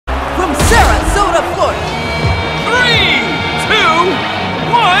soda float. 3,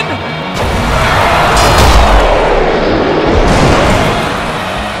 2, 1.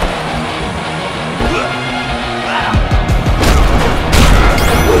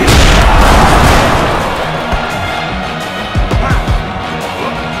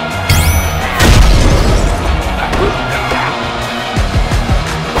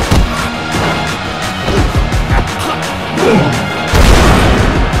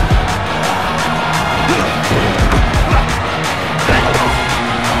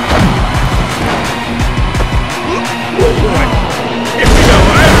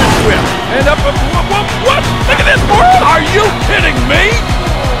 And up and what? Look at this, world! Are you kidding me?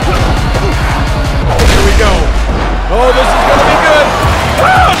 Here we go. Oh, this is gonna be good.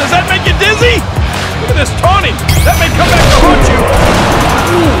 Wow, does that make you dizzy? Look at this taunting. That may come back to haunt you.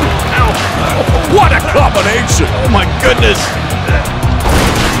 Ooh, ow. What a combination. Oh my goodness.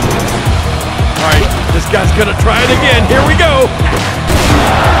 All right, this guy's gonna try it again. Here we go.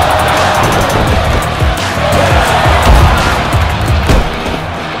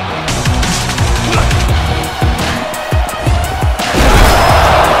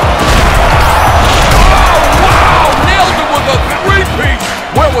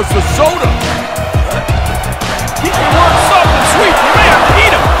 Where was the soda? Keep your words soft and sweet, man,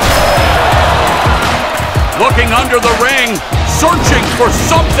 eat him! Looking under the ring, searching for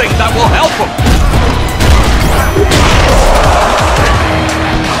something that will help him.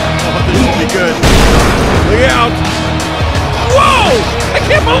 Oh, this should be good. Look out. Whoa! I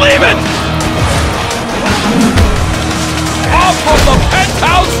can't believe it! Off from the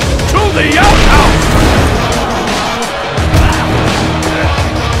penthouse to the outhouse!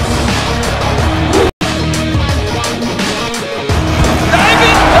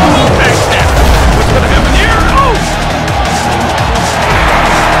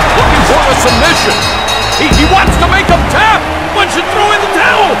 Submission. He wants to make him tap. 1, 2, 3.